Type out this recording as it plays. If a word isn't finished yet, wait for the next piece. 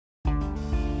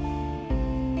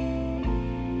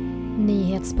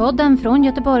Nyhetspodden från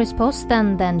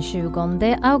Göteborgs-Posten den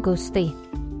 20 augusti.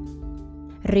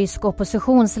 Rysk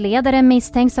oppositionsledare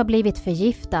misstänks ha blivit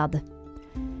förgiftad.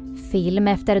 Film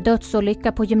efter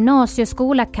dödsolycka på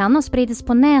gymnasieskola kan ha spridits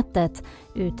på nätet,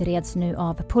 utreds nu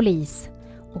av polis.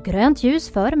 Och grönt ljus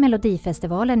för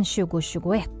Melodifestivalen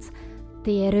 2021.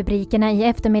 Det är rubrikerna i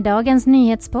eftermiddagens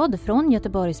nyhetspodd från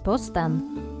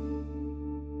Göteborgs-Posten.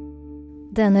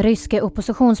 Den ryske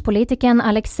oppositionspolitikern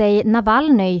Alexej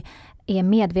Navalny är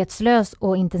medvetslös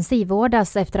och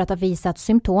intensivvårdas efter att ha visat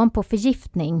symptom på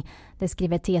förgiftning, det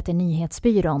skriver TT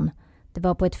Nyhetsbyrån. Det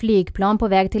var på ett flygplan på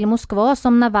väg till Moskva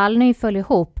som Navalny föll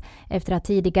ihop efter att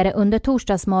tidigare under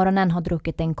torsdagsmorgonen ha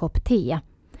druckit en kopp te.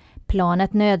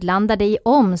 Planet nödlandade i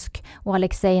Omsk och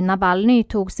Alexej Navalny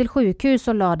togs till sjukhus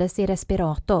och lades i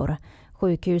respirator.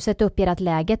 Sjukhuset uppger att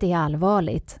läget är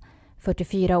allvarligt.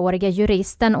 44-åriga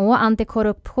juristen och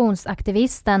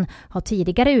antikorruptionsaktivisten har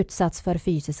tidigare utsatts för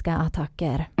fysiska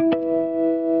attacker.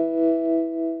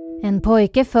 En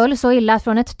pojke föll så illa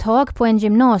från ett tak på en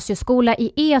gymnasieskola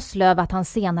i Eslöv att han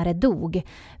senare dog.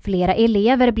 Flera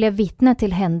elever blev vittne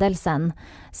till händelsen.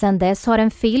 Sedan dess har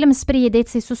en film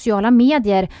spridits i sociala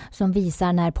medier som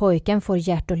visar när pojken får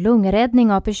hjärt- och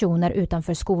lungräddning av personer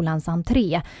utanför skolans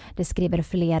entré. Det skriver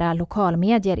flera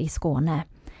lokalmedier i Skåne.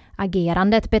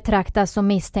 Agerandet betraktas som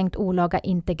misstänkt olaga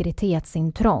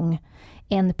integritetsintrång.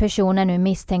 En person är nu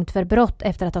misstänkt för brott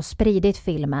efter att ha spridit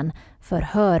filmen.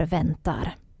 Förhör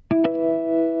väntar.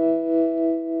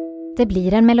 Det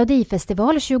blir en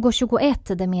Melodifestival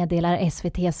 2021, det meddelar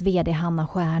SVT:s vd Hanna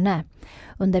Stjärne.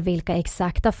 Under vilka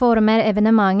exakta former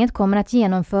evenemanget kommer att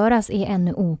genomföras är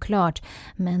ännu oklart,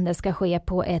 men det ska ske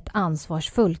på ett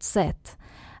ansvarsfullt sätt.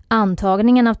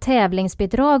 Antagningen av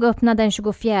tävlingsbidrag öppnar den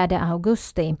 24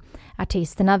 augusti.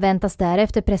 Artisterna väntas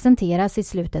därefter presenteras i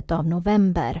slutet av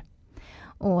november.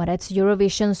 Årets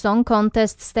Eurovision Song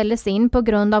Contest ställdes in på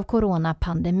grund av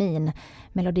coronapandemin.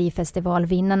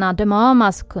 Melodifestivalvinnarna The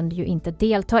Mamas kunde ju inte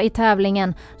delta i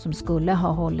tävlingen som skulle ha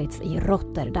hållits i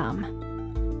Rotterdam.